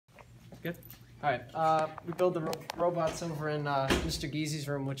Good. All right. We build the robots over in Mr. Geezy's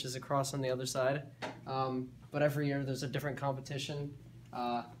room, which is across on the other side. But every year there's a different competition.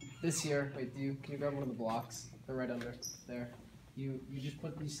 This year, wait, can you grab one of the blocks? They're right under there. You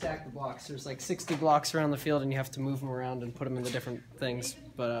stack the blocks. There's like 60 blocks around the field, and you have to move them around and put them in the different things.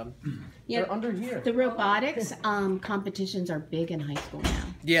 But they're under here. The robotics competitions are big in high school now.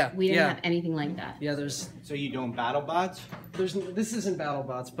 Yeah, we didn't have anything like that. Yeah, there's. So you doing battle bots? This isn't battle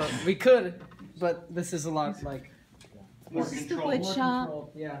bots, but we could. But this is a lot like. This is the wood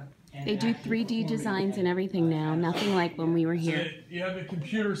shop. Yeah. They do 3D designs and everything now. Nothing like when we were here. So you have the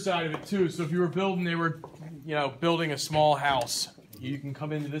computer side of it too. So if you were building, building a small house, you can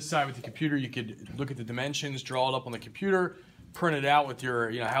come into this side with the computer. You could look at the dimensions, draw it up on the computer, print it out with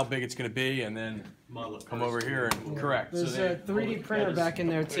your, how big it's going to be, and then come over here and correct. There's a 3D printer back in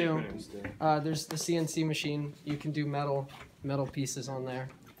there too. There's the CNC machine. You can do metal pieces on there.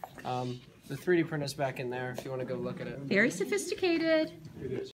 The 3D printer's back in there if you want to go look at it. Very sophisticated.